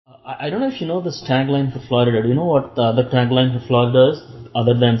I don't know if you know this tagline for Florida. Do you know what the other tagline for Florida is,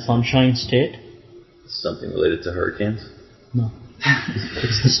 other than Sunshine State? Something related to hurricanes? No.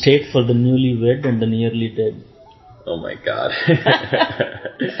 It's the state for the newlywed and the nearly dead. Oh my god.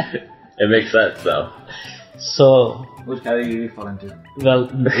 It makes sense though. So, Which category do you fall into? well,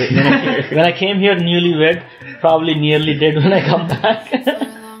 when I came here newlywed, probably nearly dead when I come back.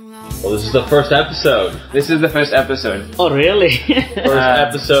 Well, this is the first episode. This is the first episode. Oh, really?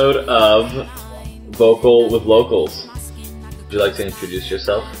 First episode of Vocal with Locals. Would you like to introduce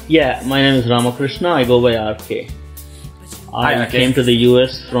yourself? Yeah, my name is Ramakrishna. I go by RK. I came to the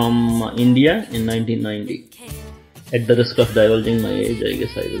US from India in 1990. At the risk of divulging my age, I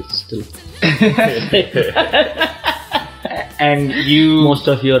guess I will still. And you... Most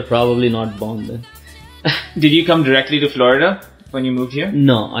of you are probably not born then. Did you come directly to Florida when you moved here?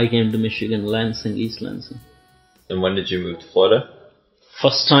 No, I came to Michigan, Lansing, East Lansing. And when did you move to Florida?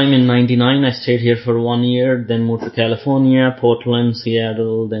 First time in 99, I stayed here for 1 year, then moved to California, Portland,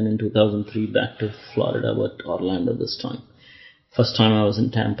 Seattle, then in 2003 back to Florida, but Orlando this time. First time I was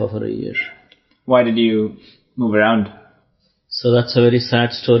in Tampa for a year. Why did you move around? So that's a very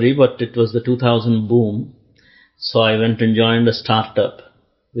sad story, but it was the 2000 boom. So I went and joined a startup,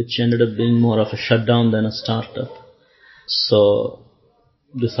 which ended up being more of a shutdown than a startup. So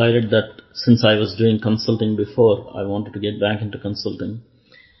decided that since I was doing consulting before, I wanted to get back into consulting.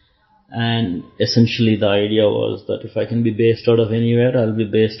 And essentially the idea was that if I can be based out of anywhere, I'll be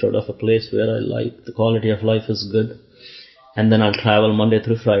based out of a place where I like, the quality of life is good. And then I'll travel Monday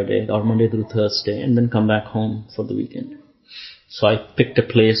through Friday or Monday through Thursday and then come back home for the weekend. So I picked a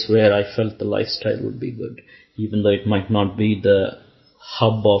place where I felt the lifestyle would be good, even though it might not be the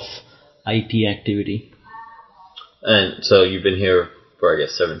hub of IT activity. And so you've been here for, I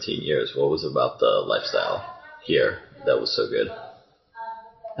guess, 17 years. What was about the lifestyle here that was so good?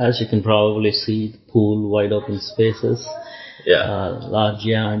 As you can probably see, pool, wide open spaces, large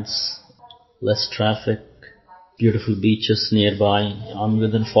yards, less traffic, beautiful beaches nearby. I'm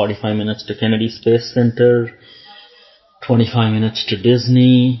within 45 minutes to Kennedy Space Center, 25 minutes to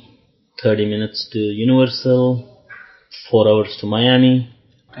Disney, 30 minutes to Universal, 4 hours to Miami.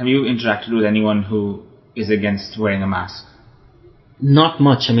 Have you interacted with anyone who is against wearing a mask? Not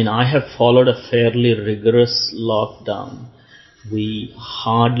much. I mean, I have followed a fairly rigorous lockdown. We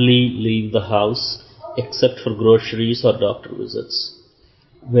hardly leave the house except for groceries or doctor visits.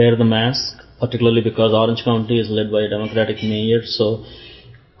 Wear the mask, particularly because Orange County is led by a Democratic mayor, so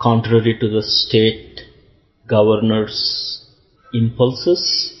contrary to the state governor's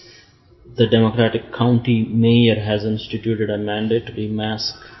impulses, the Democratic county mayor has instituted a mandatory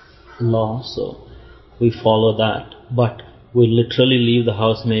mask law, so we follow that. But we literally leave the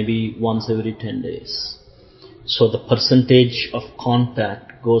house maybe once every 10 days. So the percentage of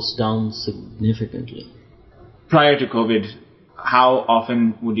contact goes down significantly. Prior to COVID, how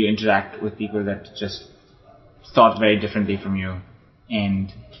often would you interact with people that just thought very differently from you?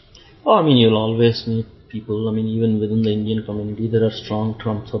 And I mean, you'll always meet people. I mean, even within the Indian community, there are strong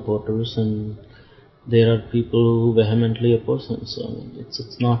Trump supporters and there are people who vehemently oppose him. So, I mean,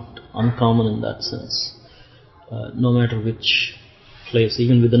 it's not uncommon in that sense. No matter which place,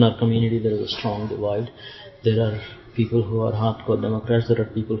 even within our community, there is a strong divide. There are people who are hardcore Democrats. There are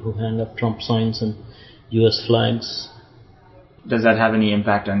people who hang up Trump signs and US flags. Does that have any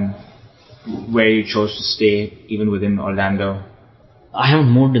impact on where you chose to stay, even within Orlando? I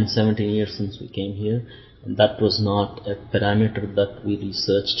haven't moved in 17 years since we came here, and that was not a parameter that we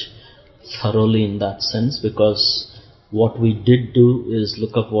researched thoroughly in that sense, because what we did do is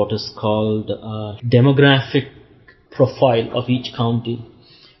look up what is called a demographic profile of each county.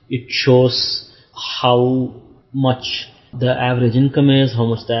 It shows how much the average income is, how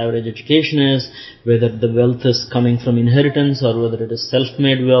much the average education is, whether the wealth is coming from inheritance or whether it is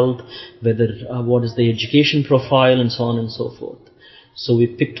self-made wealth, whether what is the education profile, and so on and so forth. So we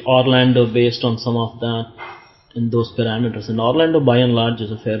picked Orlando based on some of that and those parameters. And Orlando, by and large,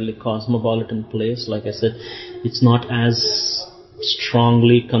 is a fairly cosmopolitan place. Like I said, it's not as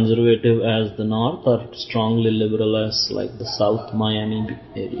strongly conservative as the north or strongly liberal as like the South Miami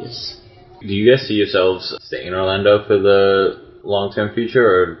areas. Do you guys see yourselves staying in Orlando for the long-term future,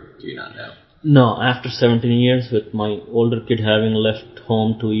 or do you not know? No, after 17 years, with my older kid having left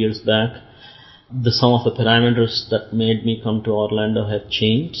home 2 years back, some of the parameters that made me come to Orlando have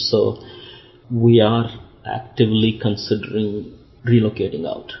changed, so we are actively considering relocating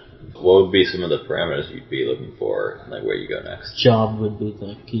out. What would be some of the parameters you'd be looking for, like where you go next? Job would be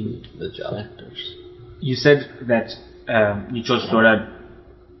the key factors. You said that you chose Florida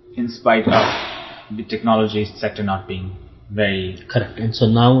in spite of the technology sector not being very... Correct. And so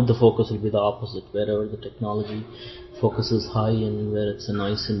now the focus will be the opposite, wherever the technology focus is high and where it's a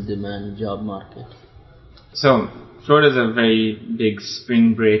nice in demand job market. So, Florida is a very big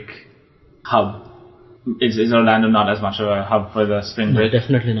spring break hub. Is Orlando not as much of a hub for the spring break? No,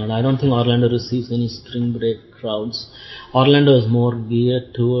 definitely not. I don't think Orlando receives any spring break crowds. Orlando is more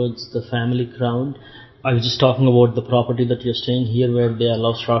geared towards the family crowd. I was just talking about the property that you're staying here where they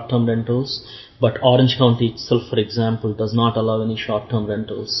allow short-term rentals, but Orange County itself, for example, does not allow any short-term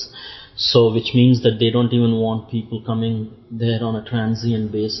rentals. So, which means that they don't even want people coming there on a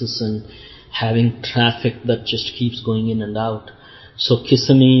transient basis and having traffic that just keeps going in and out. So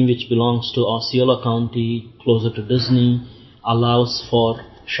Kissimmee, which belongs to Osceola County, closer to Disney, allows for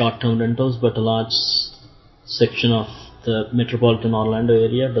short-term rentals, but a large section of the metropolitan Orlando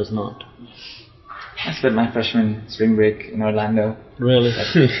area does not. I spent my freshman spring break in Orlando. Really?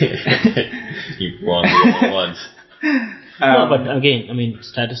 You won all once. No, but again, I mean,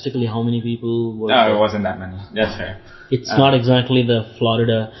 statistically, how many people were No, there? it wasn't that many. That's fair. It's not exactly the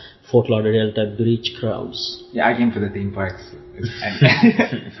Fort Lauderdale type beach crowds. Yeah, I came for the theme parks.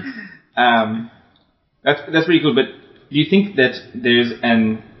 That's pretty cool, but do you think that there's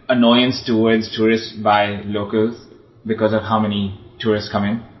an annoyance towards tourists by locals because of how many tourists come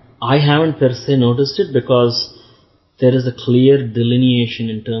in? I haven't per se noticed it because there is a clear delineation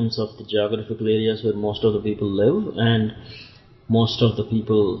in terms of the geographical areas where most of the people live and most of the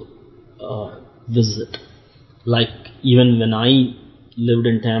people visit. Like even when I lived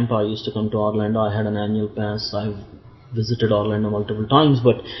in Tampa, I used to come to Orlando. I had an annual pass. I've visited Orlando multiple times,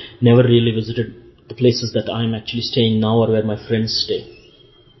 but never really visited the places that I'm actually staying now or where my friends stay.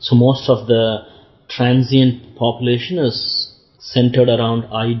 So most of the transient population is centered around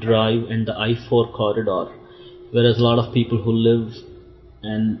I-Drive and the I-4 corridor, whereas a lot of people who live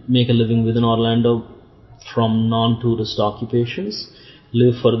and make a living within Orlando from non-tourist occupations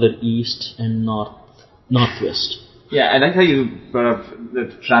live further east and northwest. Yeah, I like how you brought up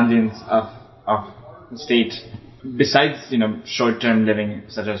the transients of the state. Besides, short-term living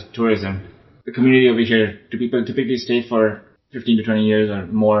such as tourism, the community over here, do people typically stay for 15 to 20 years or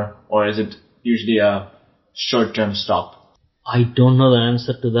more, or is it usually a short-term stop? I don't know the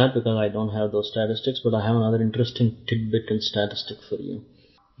answer to that because I don't have those statistics, but I have another interesting tidbit and statistic for you.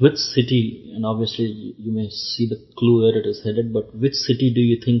 Which city, and obviously you may see the clue where it is headed, but which city do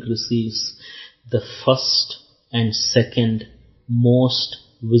you think receives the first and second most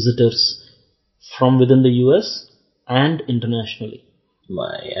visitors from within the US and internationally?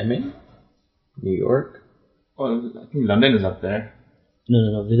 Miami? New York? Well, I think London is up there.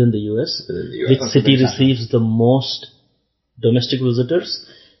 No, within the US. Within the US. Which city receives the most domestic visitors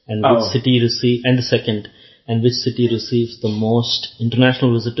and which city and the second, and which city receives the most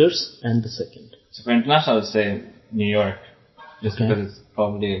international visitors and the second? So for international, I would say New York, just because it's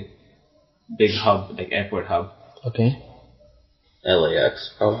probably a big hub, like airport hub. Okay. LAX,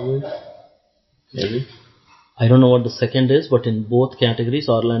 probably. Maybe. I don't know what the second is, but in both categories,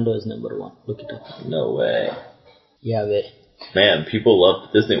 Orlando is number one. Look it up. No way. Yeah, way. Man, people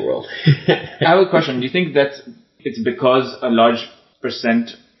love Disney World. I have a question. Do you think that it's because a large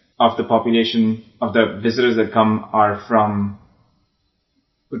percent of the population, of the visitors that come are from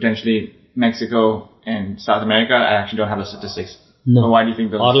potentially Mexico and South America? I actually don't have the statistics. No. But why do you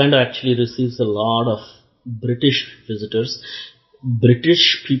think those? Orlando actually receives a lot of British visitors.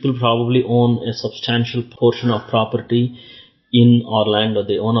 British people probably own a substantial portion of property in Orlando.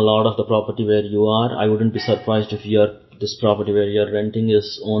 They own a lot of the property where you are. I wouldn't be surprised if this property where you're renting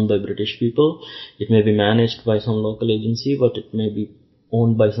is owned by British people. It may be managed by some local agency, but it may be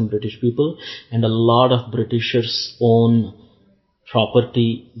owned by some British people. And a lot of Britishers own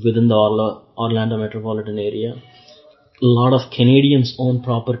property within the Orlando metropolitan area. A lot of Canadians own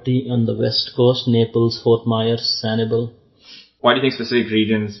property on the west coast, Naples, Fort Myers, Sanibel. Why do you think specific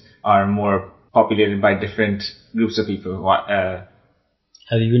regions are more populated by different groups of people?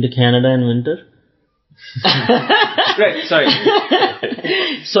 Have you been to Canada in winter? Right, sorry.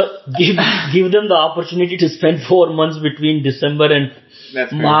 So give them the opportunity to spend 4 months between December and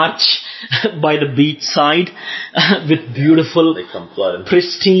March by the beach side with beautiful,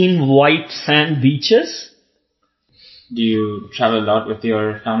 pristine white sand beaches. Do you travel a lot with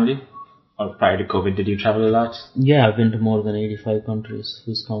your family? Or prior to COVID, did you travel a lot? Yeah, I've been to more than 85 countries.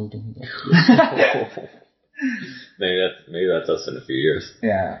 Who's counting that? Maybe that's us in a few years.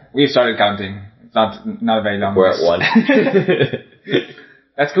 Yeah, we've started counting. It's not a very long We're list. at 1.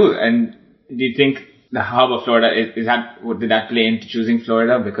 That's cool. And do you think the hub of Florida, did that play into choosing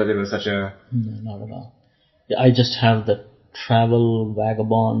Florida because it was such a... No, not at all. I just have the travel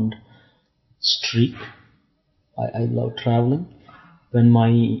vagabond streak. I love traveling. When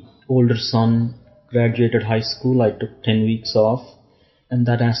my older son graduated high school, I took 10 weeks off, and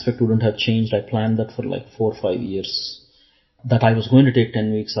that aspect wouldn't have changed. I planned that for like 4 or 5 years. That I was going to take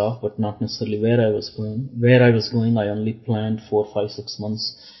 10 weeks off, but not necessarily where I was going. Where I was going, I only planned 4, 5, 6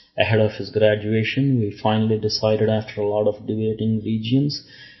 months ahead of his graduation. We finally decided after a lot of debating regions.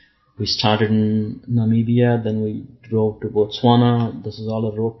 We started in Namibia, then we drove to Botswana. This is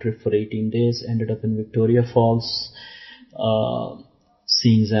all a road trip for 18 days. Ended up in Victoria Falls,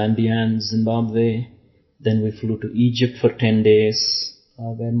 seeing Zambia and Zimbabwe. Then we flew to Egypt for 10 days,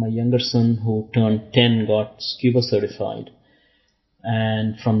 where my younger son, who turned 10, got scuba certified.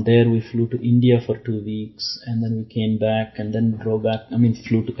 And from there we flew to India for 2 weeks, and then we came back and then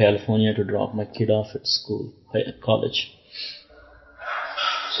flew to California to drop my kid off at school, at college.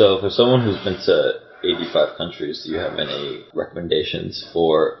 So for someone who's been to 85 countries, do you have any recommendations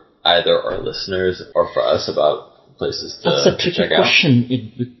for either our listeners or for us about places to check out? That's a tricky question.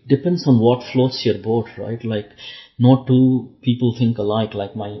 It depends on what floats your boat, right? Like, no two people think alike.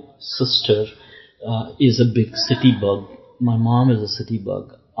 Like my sister is a big city bug. My mom is a city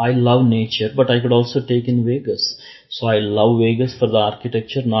bug. I love nature, but I could also take in Vegas. So I love Vegas for the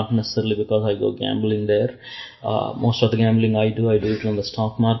architecture, not necessarily because I go gambling there. Most of the gambling I do it on the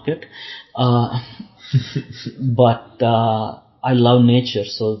stock market. But I love nature.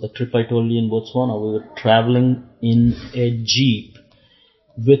 So the trip I told you in Botswana, we were traveling in a Jeep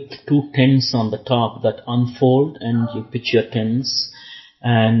with 2 tents on the top that unfold and you pitch your tents.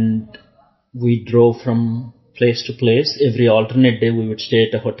 And we drove from place to place. Every alternate day we would stay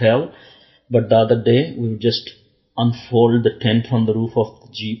at a hotel, but the other day we would just unfold the tent on the roof of the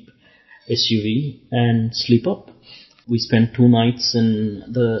Jeep SUV and sleep up. We spent 2 nights in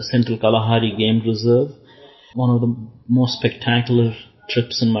the Central Kalahari Game Reserve, one of the most spectacular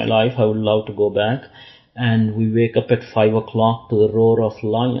trips in my life. I would love to go back. And we wake up at 5 o'clock to the roar of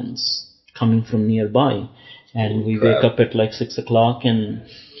lions coming from nearby. And we wake up at like 6 o'clock and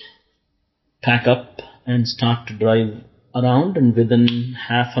pack up and start to drive around, and within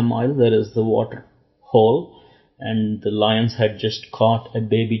half a mile there is the water hole, and the lions had just caught a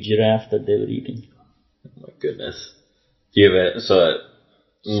baby giraffe that they were eating. Oh my goodness. Do you have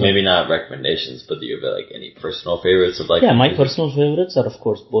maybe not recommendations, but do you have like any personal favorites of like? Yeah, my personal favorites are of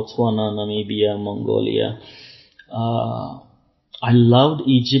course Botswana, Namibia, Mongolia. I loved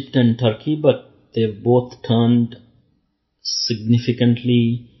Egypt and Turkey, but they've both turned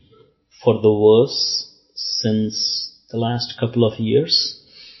significantly for the worse since the last couple of years.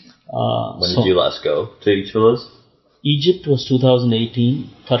 When did you last go to each of those? Egypt was 2018.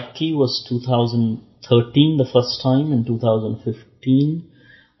 Turkey was 2013 the first time, and 2015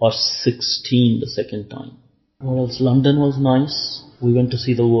 or 16 the second time. What else? London was nice. We went to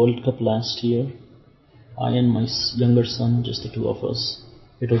see the World Cup last year. I and my younger son, just the 2 of us.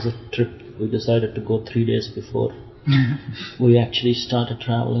 It was a trip. We decided to go 3 days before we actually started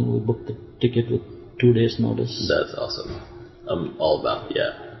traveling. We booked the ticket with 2 days notice. That's awesome. I'm all about,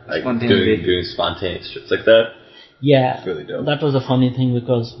 like doing spontaneous trips like that. Yeah, it's really dope. That was a funny thing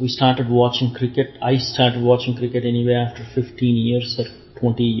because we started watching cricket. I started watching cricket anyway after 15 years or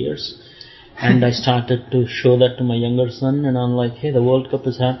 20 years. And I started to show that to my younger son, and I'm like, hey, the World Cup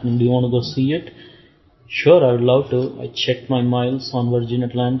is happening. Do you want to go see it? Sure, I would love to. I checked my miles on Virgin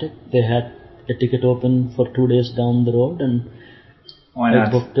Atlantic. They had a ticket open for 2 days down the road, and I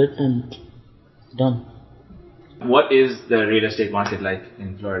booked it and done. What is the real estate market like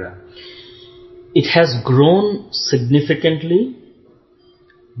in Florida? It has grown significantly,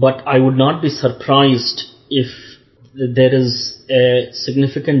 but I would not be surprised if there is a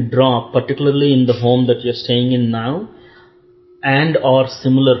significant drop, particularly in the home that you're staying in now and or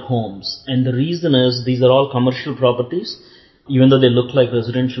similar homes. And the reason is these are all commercial properties. Even though they look like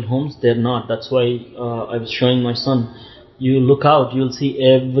residential homes, they're not. That's why I was showing my son. You look out, you'll see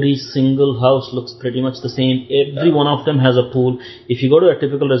every single house looks pretty much the same. Every one of them has a pool. If you go to a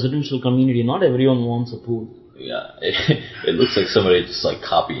typical residential community, not everyone wants a pool. Yeah, it looks like somebody just like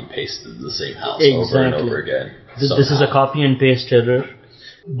copy and pasted the same house over and over again. This is a copy and paste error.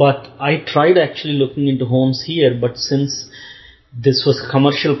 But I tried actually looking into homes here, but since this was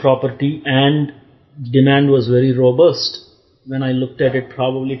commercial property and demand was very robust, when I looked at it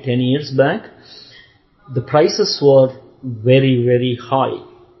probably 10 years back, the prices were very, very high.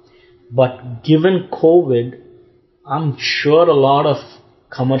 But given COVID, I'm sure a lot of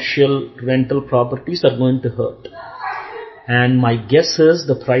commercial rental properties are going to hurt. And my guess is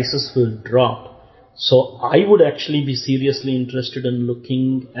the prices will drop. So I would actually be seriously interested in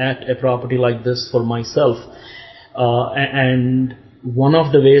looking at a property like this for myself. And one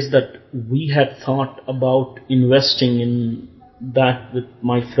of the ways that we had thought about investing in that with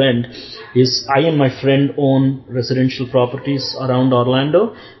my friend is I and my friend own residential properties around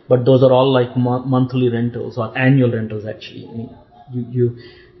Orlando, but those are all like monthly rentals or annual rentals actually. I mean, you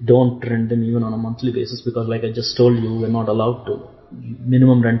don't rent them even on a monthly basis because like I just told you, we're not allowed to.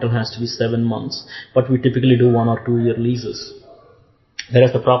 Minimum rental has to be 7 months, but we typically do 1 or 2 year leases.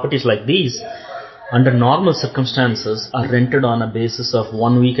 Whereas the properties like these, under normal circumstances, are rented on a basis of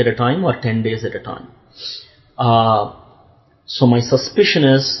 1 week at a time or 10 days at a time. So my suspicion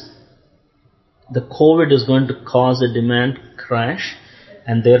is the COVID is going to cause a demand crash,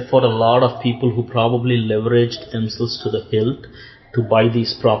 and therefore a lot of people who probably leveraged themselves to the hilt to buy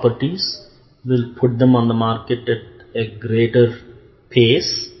these properties will put them on the market at a greater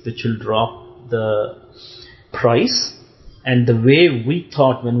pace, which will drop the price. And the way we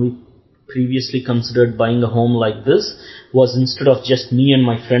thought when we previously considered buying a home like this was instead of just me and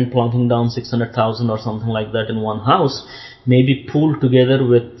my friend plunking down 600,000 or something like that in one house, maybe pool together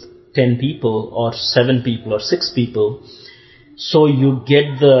with 10 people or 7 people or 6 people. So you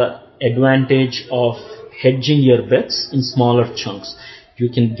get the advantage of hedging your bets in smaller chunks. You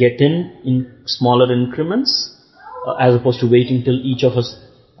can get in smaller increments as opposed to waiting till each of us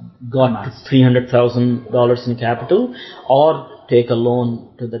got to $300,000 in capital or take a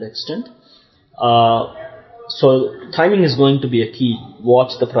loan to that extent. So timing is going to be a key.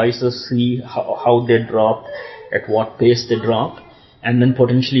 Watch the prices, see how they drop, at what pace they drop, and then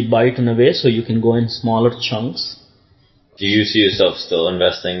potentially buy it in a way so you can go in smaller chunks. Do you see yourself still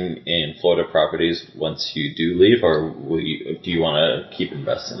investing in Florida properties once you do leave, or do you want to keep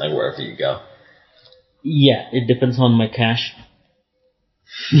investing like wherever you go? Yeah, it depends on my cash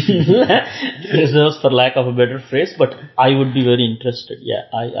reserves, for lack of a better phrase, but I would be very interested. Yeah,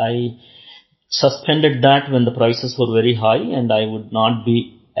 I suspended that when the prices were very high, and I would not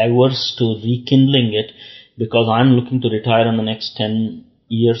be averse to rekindling it because I'm looking to retire in the next 10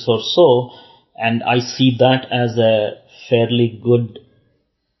 years or so, and I see that as a fairly good.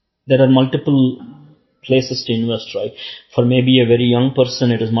 There are multiple places to invest, right? For maybe a very young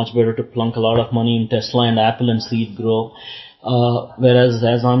person, it is much better to plunk a lot of money in Tesla and Apple and see it grow. Whereas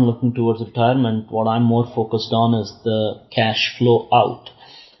as I'm looking towards retirement, what I'm more focused on is the cash flow out,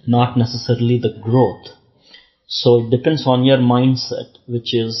 not necessarily the growth. So it depends on your mindset,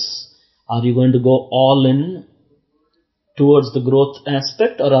 which is, are you going to go all in towards the growth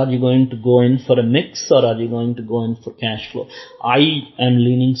aspect, or are you going to go in for a mix, or are you going to go in for cash flow? I am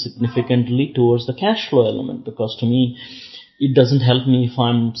leaning significantly towards the cash flow element because to me, it doesn't help me if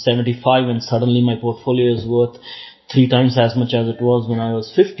I'm 75 and suddenly my portfolio is worth 3 times as much as it was when I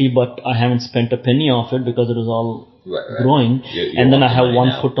was 50, but I haven't spent a penny of it because it was all growing. And then I have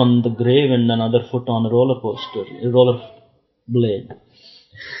one foot on the grave and another foot on a roller blade.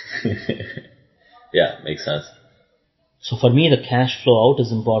 Yeah, makes sense. So for me, the cash flow out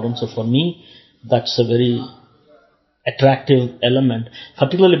is important. So for me, that's a very attractive element,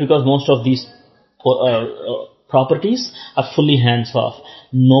 particularly because most of these properties are fully hands-off.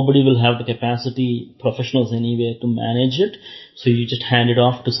 Nobody will have the capacity, professionals anyway, to manage it. So you just hand it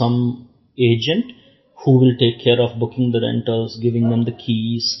off to some agent who will take care of booking the rentals, giving them the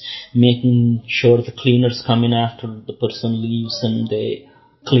keys, making sure the cleaners come in after the person leaves and they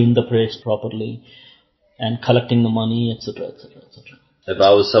clean the place properly, and collecting the money, etc., etc., etc. If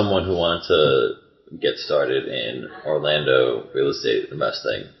I was someone who wanted to get started in Orlando real estate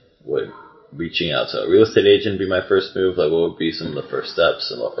investing, would reaching out to a real estate agent be my first move? Like, what would be some of the first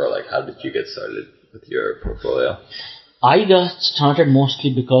steps, or like, how did you get started with your portfolio? I got started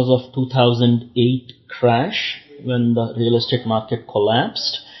mostly because of 2008 crash when the real estate market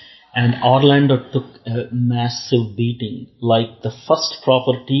collapsed, and Orlando took a massive beating. Like the first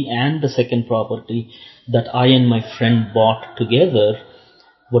property and the second property that I and my friend bought together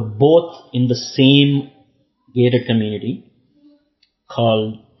were both in the same gated community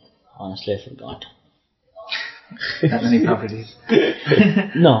called, honestly I forgot. That many properties.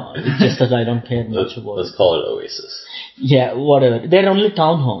 No, it's just that I don't care much about it. Let's call it Oasis. Yeah, whatever. They're only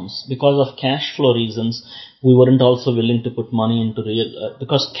townhomes. Because of cash flow reasons, we weren't also willing to put money into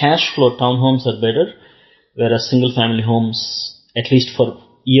because cash flow townhomes are better, whereas single family homes, at least for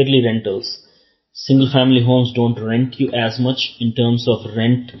yearly rentals, single family homes don't rent you as much in terms of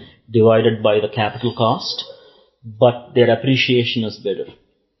rent divided by the capital cost, but their appreciation is better.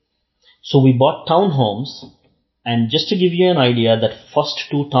 So we bought townhomes, and just to give you an idea, that first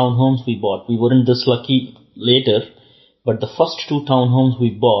 2 townhomes we bought, we weren't this lucky later, but the first 2 townhomes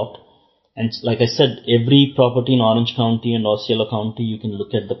we bought, And like I said, every property in Orange County and Osceola County, you can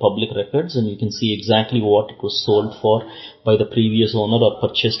look at the public records and you can see exactly what it was sold for by the previous owner or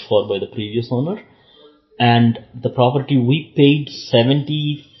purchased for by the previous owner. And the property we paid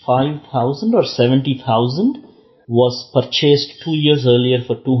 75,000 or 70,000 was purchased 2 years earlier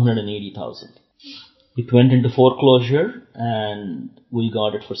for 280,000. It went into foreclosure and we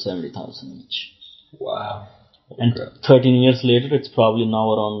got it for 70,000 each. Wow. And 13 years later, it's probably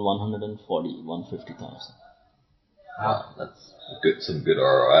now around 140, 150,000. Wow, that's some good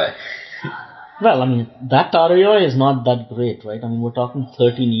ROI. Well, I mean, that ROI is not that great, right? I mean, we're talking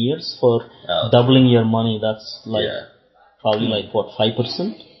 13 years for doubling your money. That's like probably like what,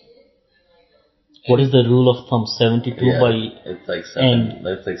 5%? What is the rule of thumb? 72 by it's like 7.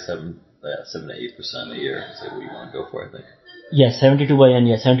 That's like 7 to 8% a year. Is like what you want to go for, I think. Yeah, 72 by N.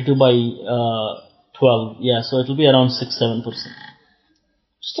 Yeah, 72 by 12. Yeah, so it'll be around 6-7%.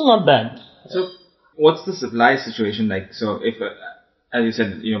 Still not bad. So, what's the supply situation like? So, if, as you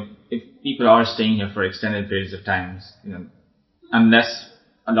said, if people are staying here for extended periods of times, unless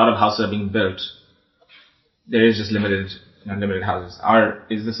a lot of houses are being built, there is just limited houses.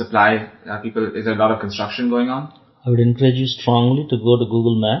 Is the supply, is there a lot of construction going on? I would encourage you strongly to go to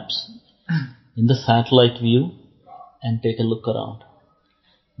Google Maps in the satellite view and take a look around.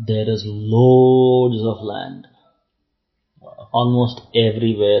 There is loads of land. Wow. Almost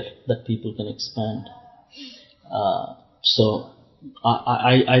everywhere that people can expand. So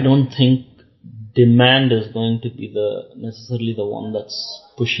I don't think demand is going to be necessarily the one that's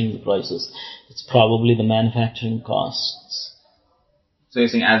pushing the prices. It's probably the manufacturing costs. So you're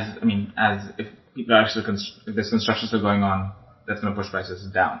saying as if people are actually if there's construction still going on, that's going to push prices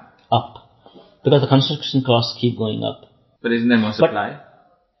down? Up. Because the construction costs keep going up. But isn't there more supply?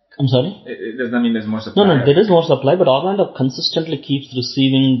 I'm sorry? It doesn't mean there's more supply. No, there is more supply, but Orlando consistently keeps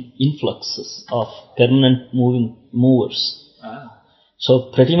receiving influxes of permanent movers.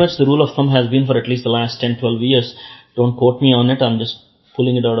 So pretty much the rule of thumb has been for at least the last 10-12 years. Don't quote me on it, I'm just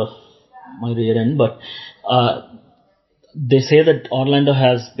pulling it out of my rear end, but they say that Orlando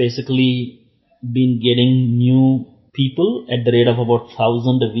has basically been getting new people at the rate of about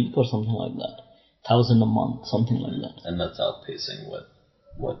 1,000 a week or something like that. 1,000 a month, something like that. And that's outpacing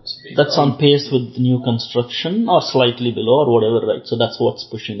what's being That's on pace with new construction or slightly below or whatever, right? So that's what's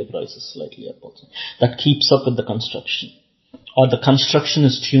pushing the prices slightly up also. That keeps up with the construction. Or the construction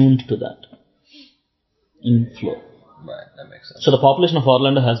is tuned to that inflow. Right, that makes sense. So the population of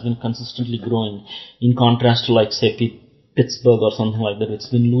Orlando has been consistently growing in contrast to like say Pittsburgh or something like that. It's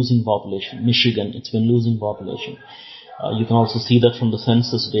been losing population. Michigan, it's been losing population. You can also see that from the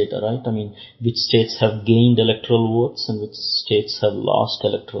census data, right? I mean, which states have gained electoral votes and which states have lost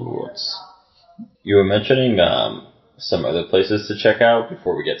electoral votes. You were mentioning some other places to check out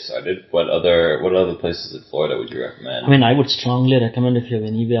before we get started. What other places in Florida would you recommend? I mean, I would strongly recommend if you have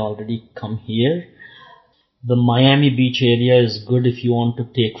anyway already come here. The Miami Beach area is good if you want to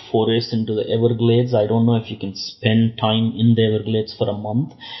take forays into the Everglades. I don't know if you can spend time in the Everglades for a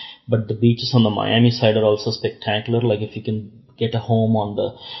month, but the beaches on the Miami side are also spectacular. Like if you can get a home on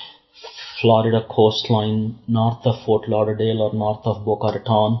the Florida coastline north of Fort Lauderdale or north of Boca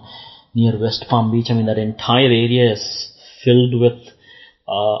Raton near West Palm Beach. I mean, that entire area is filled with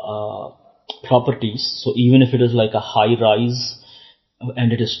properties. So even if it is like a high rise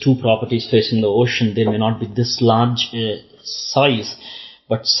and it is two properties facing the ocean, they may not be this large size,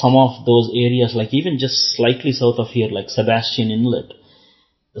 but some of those areas, like even just slightly south of here, like Sebastian Inlet,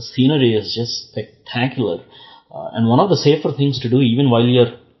 the scenery is just spectacular. And one of the safer things to do, even while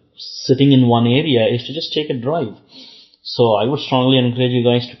you're sitting in one area, is to just take a drive. So I would strongly encourage you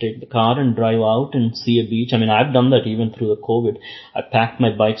guys to take the car and drive out and see a beach. I mean, I've done that even through the COVID. I packed my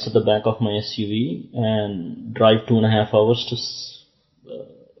bikes at the back of my SUV and drive 2.5 hours to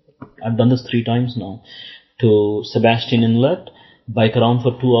I've done this 3 times now, to Sebastian Inlet, bike around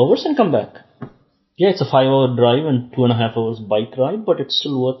for 2 hours and come back. Yeah, it's a 5-hour drive and 2.5 hours bike ride, but it's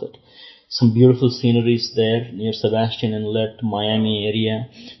still worth it. Some beautiful sceneries there near Sebastian Inlet, Miami area.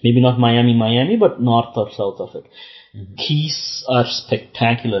 Maybe not Miami, but north or south of it. Mm-hmm. Keys are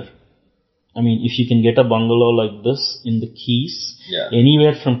spectacular. I mean, if you can get a bungalow like this in the Keys,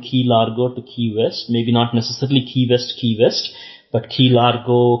 anywhere from Key Largo to Key West, maybe not necessarily Key West, but Key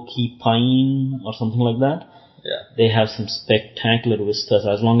Largo, Key Pine, or something like that. Yeah. They have some spectacular vistas.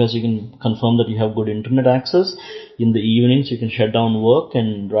 As long as you can confirm that you have good internet access, in the evenings you can shut down work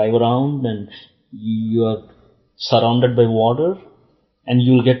and drive around and you are surrounded by water and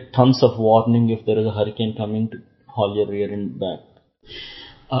you'll get tons of warning if there is a hurricane coming to haul your rear end back.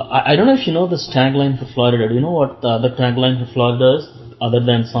 I don't know if you know this tagline for Florida. Do you know what the other tagline for Florida is, other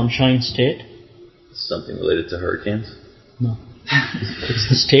than Sunshine State? Something related to hurricanes? No. It's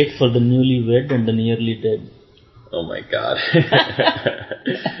the state for the newlywed and the nearly dead. Oh my god.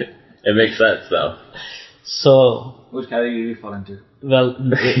 It makes sense though. So, Which category do you fall into? well,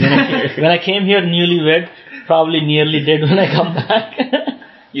 when I came here newlywed, probably nearly dead when I come back.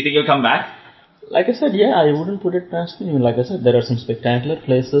 You think you'll come back? Like I said, yeah, I wouldn't put it past me. I mean, like I said, there are some spectacular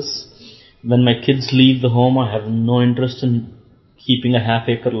places. When my kids leave the home, I have no interest in keeping a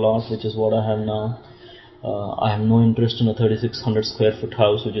half-acre lot, which is what I have now. I have no interest in a 3,600 square foot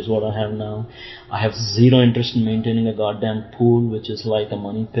house, which is what I have now. I have zero interest in maintaining a goddamn pool, which is like a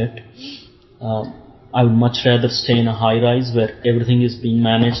money pit. I would much rather stay in a high-rise where everything is being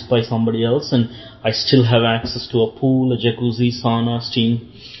managed by somebody else and I still have access to a pool, a jacuzzi, sauna,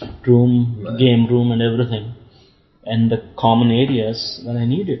 steam room, game room and everything. And the common areas when I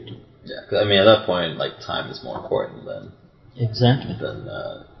need it. Yeah, 'cause I mean, at that point, like, time is more important than... Exactly.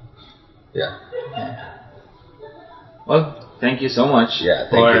 Yeah. Well, thank you so much. Yeah,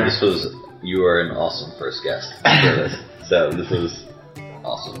 thank you. You were an awesome first guest for this. So this was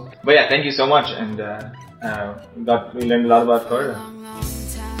awesome. But yeah, thank you so much, and we learned a lot about Florida.